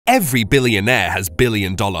Every billionaire has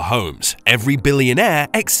billion-dollar homes. Every billionaire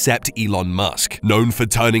except Elon Musk. Known for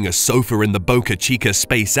turning a sofa in the Boca Chica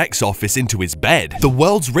SpaceX office into his bed, the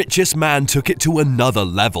world's richest man took it to another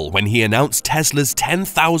level when he announced Tesla's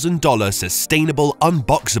 $10,000 sustainable,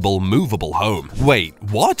 unboxable, movable home. Wait,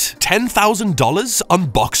 what? $10,000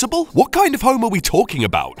 unboxable? What kind of home are we talking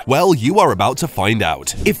about? Well, you are about to find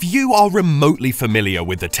out. If you are remotely familiar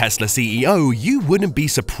with the Tesla CEO, you wouldn't be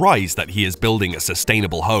surprised that he is building a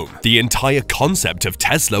sustainable home. The entire concept of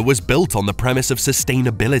Tesla was built on the premise of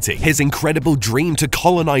sustainability. His incredible dream to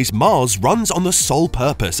colonize Mars runs on the sole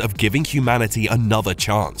purpose of giving humanity another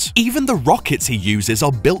chance. Even the rockets he uses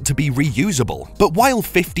are built to be reusable. But while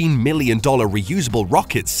 $15 million reusable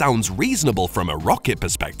rockets sounds reasonable from a rocket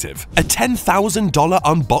perspective, a $10,000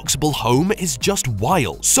 unboxable home is just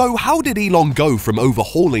wild. So how did Elon go from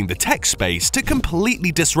overhauling the tech space to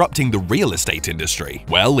completely disrupting the real estate industry?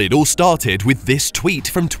 Well, it all started with this tweet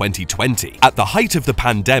from 2020. At the height of the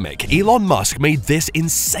pandemic, Elon Musk made this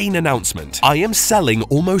insane announcement: "I am selling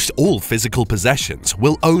almost all physical possessions,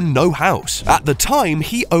 will own no house." At the time,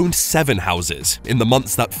 he owned 7 houses. In the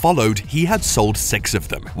months that followed, he had sold 6 of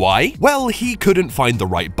them. Why? Well, he couldn't find the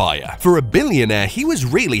right buyer. For a billionaire, he was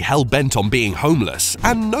really hell-bent on being homeless,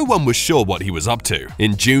 and no one was sure what he was up to.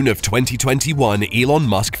 In June of 2021, Elon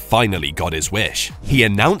Musk finally got his wish. He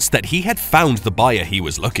announced that he had found the buyer he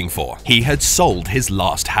was looking for. He had sold his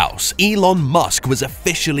last house. Elon Musk was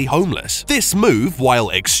officially homeless. This move,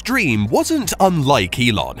 while extreme, wasn't unlike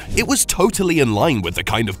Elon. It was totally in line with the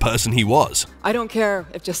kind of person he was. I don't care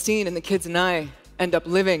if Justine and the kids and I end up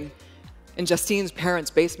living in Justine's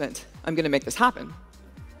parents' basement. I'm gonna make this happen.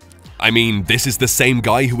 I mean, this is the same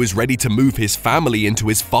guy who was ready to move his family into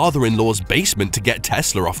his father-in-law's basement to get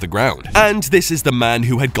Tesla off the ground. And this is the man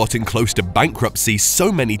who had gotten close to bankruptcy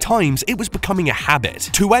so many times it was becoming a habit.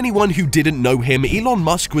 To anyone who didn't know him, Elon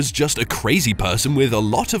Musk was just a crazy person with a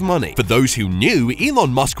lot of money. For those who knew,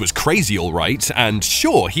 Elon Musk was crazy alright, and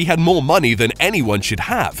sure, he had more money than anyone should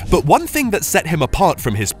have. But one thing that set him apart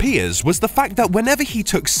from his peers was the fact that whenever he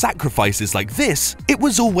took sacrifices like this, it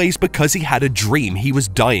was always because he had a dream he was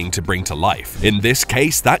dying to bring to life. In this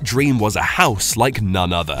case, that dream was a house like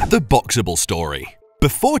none other. The boxable story.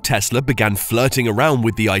 Before Tesla began flirting around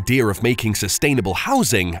with the idea of making sustainable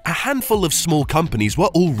housing, a handful of small companies were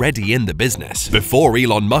already in the business. Before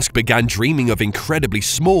Elon Musk began dreaming of incredibly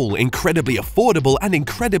small, incredibly affordable, and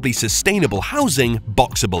incredibly sustainable housing,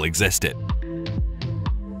 Boxable existed.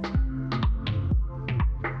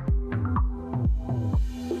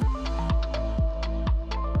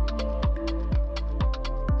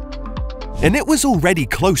 And it was already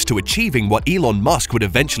close to achieving what Elon Musk would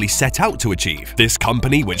eventually set out to achieve. This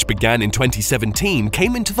company, which began in 2017,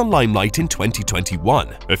 came into the limelight in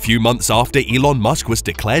 2021. A few months after Elon Musk was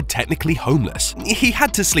declared technically homeless. He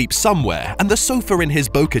had to sleep somewhere, and the sofa in his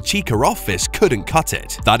Boca Chica office couldn't cut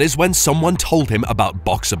it. That is when someone told him about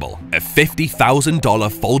Boxable, a $50,000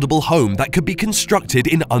 foldable home that could be constructed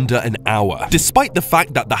in under an hour. Despite the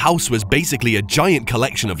fact that the house was basically a giant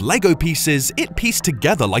collection of Lego pieces, it pieced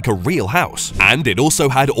together like a real house. And it also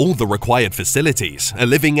had all the required facilities: a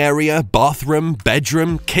living area, bathroom,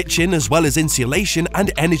 bedroom, kitchen, as well as insulation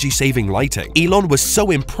and energy-saving lighting. Elon was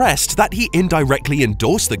so impressed that he indirectly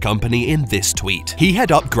endorsed the company in this tweet. He had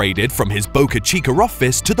upgraded from his Boca Chica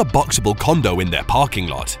office to the Boxable condo in their parking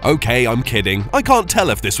lot. Okay, I'm kidding. I can't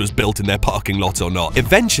tell if this was built in their parking lot or not.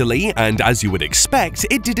 Eventually, and as you would expect,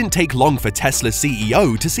 it didn't take long for Tesla's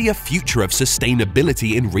CEO to see a future of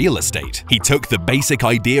sustainability in real estate. He took the basic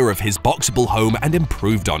idea of his Boxable home and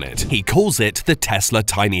improved on it. He calls it the Tesla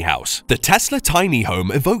Tiny House. The Tesla Tiny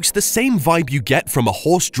Home evokes the same vibe you get from a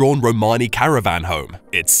horse-drawn Romani caravan home.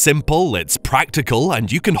 It's simple, it's practical,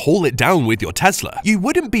 and you can haul it down with your Tesla. You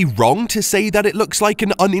wouldn't be wrong to say that it looks like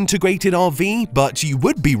an unintegrated RV, but you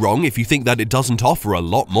would be wrong if you think that it doesn't offer a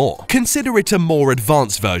lot more. Consider it a more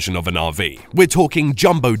advanced version of an RV. We're talking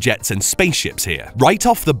jumbo jets and spaceships here. Right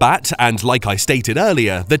off the bat, and like I stated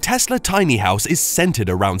earlier, the Tesla Tiny House is centered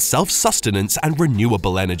around self-sustenance and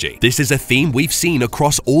renewable energy. This is a theme we've seen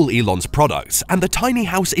across all Elon's products, and the tiny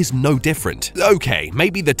house is no different. Okay,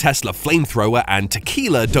 maybe the Tesla flamethrower and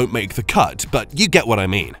tequila don't make the cut, but you get what I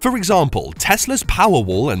mean. For example, Tesla's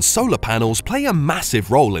Powerwall and solar panels play a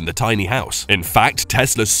massive role in the tiny house. In fact,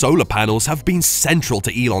 Tesla's solar panels have been central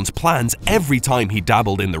to Elon's plans every time he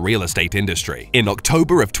dabbled in the real estate industry. In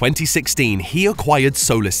October of 2016, he acquired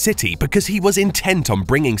Solar City because he was intent on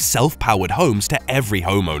bringing self-powered homes to every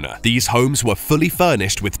homeowner. These These homes were fully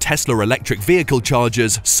furnished with Tesla electric vehicle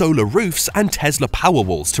chargers, solar roofs, and Tesla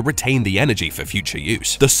Powerwalls to retain the energy for future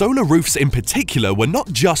use. The solar roofs in particular were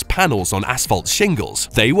not just panels on asphalt shingles,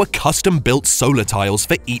 they were custom-built solar tiles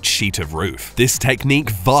for each sheet of roof. This technique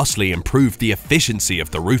vastly improved the efficiency of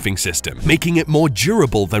the roofing system, making it more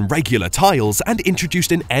durable than regular tiles, and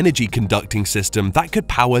introduced an energy-conducting system that could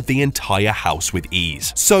power the entire house with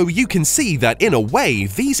ease. So you can see that in a way,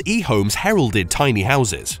 these e-homes heralded tiny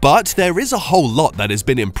houses. But there is a whole lot that has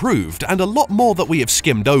been improved and a lot more that we have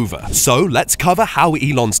skimmed over. So let's cover how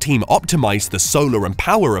Elon's team optimized the solar and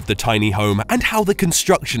power of the tiny home and how the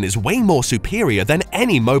construction is way more superior than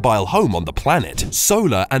any mobile home on the planet.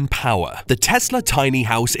 Solar and power. The Tesla tiny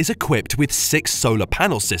house is equipped with 6 solar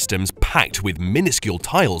panel systems packed with minuscule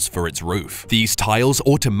tiles for its roof. These tiles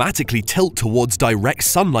automatically tilt towards direct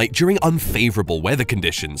sunlight during unfavorable weather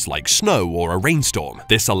conditions like snow or a rainstorm.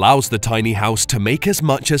 This allows the tiny house to make as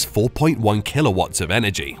much as 4.1 kilowatts of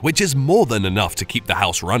energy, which is more than enough to keep the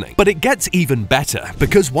house running. But it gets even better,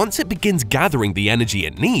 because once it begins gathering the energy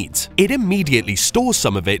it needs, it immediately stores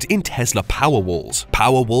some of it in Tesla Powerwalls.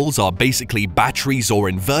 Powerwalls are basically batteries or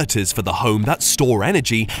inverters for the home that store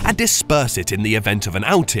energy and disperse it in the event of an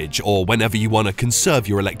outage or whenever you want to conserve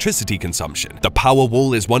your electricity consumption. The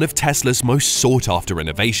Powerwall is one of Tesla's most sought-after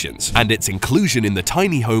innovations, and its inclusion in the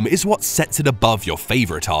tiny home is what sets it above your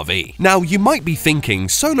favorite RV. Now, you might be thinking,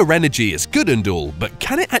 solar energy is good and all, but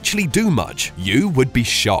can it actually do much? You would be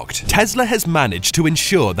shocked. Tesla has managed to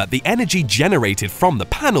ensure that the energy generated from the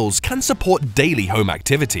panels can support daily home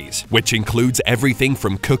activities, which includes everything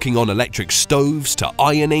from cooking on electric stoves to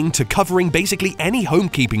ironing to covering basically any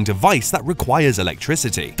homekeeping device that requires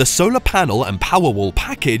electricity. The solar panel and Powerwall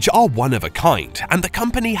package are one of a kind, and the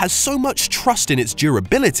company has so much trust in its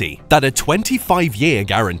durability that a 25-year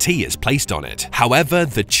guarantee is placed on it. However,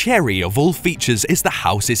 the cherry of all features is the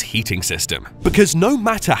house's heating system, because no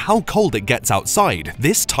matter how cold it gets outside,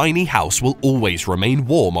 this tiny house will always remain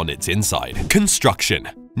warm on its inside. Construction.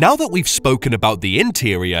 Now that we've spoken about the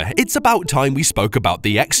interior, it's about time we spoke about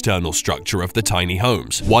the external structure of the tiny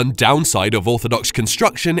homes. One downside of orthodox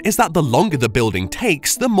construction is that the longer the building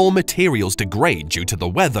takes, the more materials degrade due to the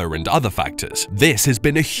weather and other factors. This has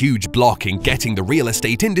been a huge block in getting the real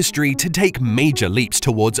estate industry to take major leaps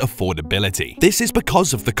towards affordability. This is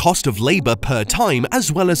because of the cost of labor per time as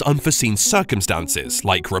well as unforeseen circumstances,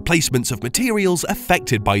 like replacements of materials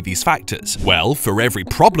affected by these factors. Well, for every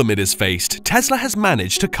problem it has faced, Tesla has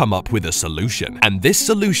managed to come up with a solution. And this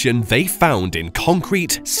solution they found in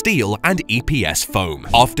concrete, steel, and EPS foam.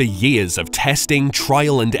 After years of testing,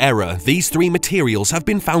 trial, and error, these 3 materials have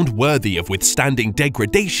been found worthy of withstanding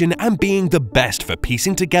degradation and being the best for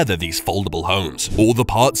piecing together these foldable homes. All the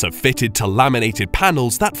parts are fitted to laminated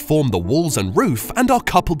panels that form the walls and roof and are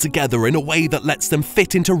coupled together in a way that lets them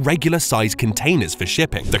fit into regular-sized containers for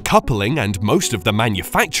shipping. The coupling and most of the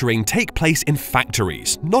manufacturing take place in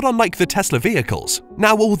factories, not unlike the Tesla vehicles.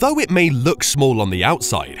 Now, although it may look small on the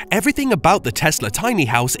outside, everything about the Tesla tiny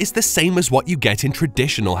house is the same as what you get in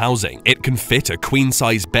traditional housing. It can fit a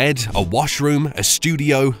queen-size bed, a washroom, a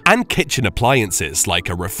studio, and kitchen appliances like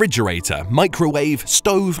a refrigerator, microwave,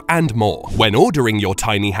 stove, and more. When ordering your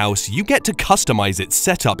tiny house, you get to customize its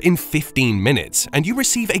setup in 15 minutes, and you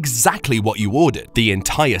receive exactly what you ordered. The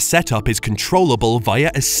entire setup is controllable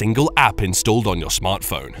via a single app installed on your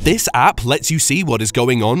smartphone. This app lets you see what is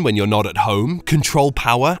going on when you're not at home, control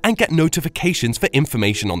power, and get notifications for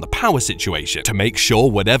information on the power situation to make sure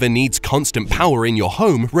whatever needs constant power in your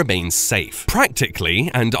home remains safe. Practically,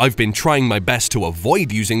 and I've been trying my best to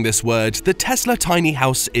avoid using this word, the Tesla tiny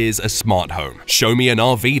house is a smart home. Show me an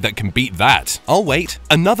RV that can beat that. I'll wait.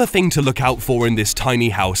 Another thing to look out for in this tiny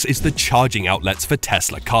house is the charging outlets for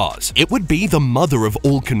Tesla cars. It would be the mother of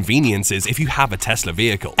all conveniences if you have a Tesla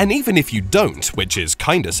vehicle. And even if you don't, which is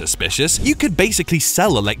kinda suspicious, you could basically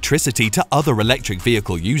sell electricity to other electric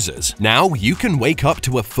vehicle users. Now you can wake up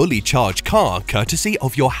to a fully charged car courtesy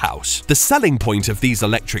of your house. The selling point of these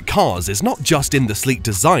electric cars is not just in the sleek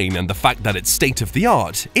design and the fact that it's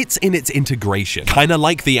state-of-the-art, it's in its integration. Kinda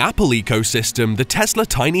like the Apple ecosystem, the Tesla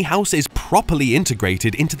tiny house is properly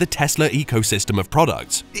integrated into the Tesla ecosystem of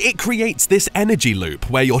products. It creates this energy loop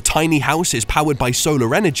where your tiny house is powered by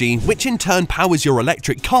solar energy, which in turn powers your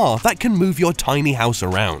electric car that can move your tiny house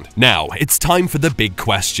around. Now, it's time for the big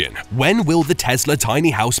question. When will the Tesla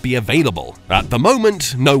tiny house be available? At the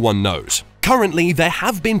moment, no one knows. Currently, there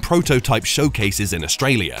have been prototype showcases in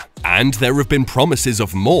Australia, and there have been promises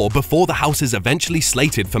of more before the house is eventually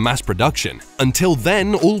slated for mass production. Until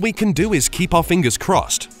then, all we can do is keep our fingers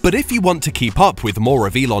crossed. But if you want to keep up with more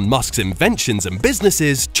of Elon Musk's inventions and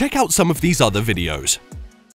businesses, check out some of these other videos.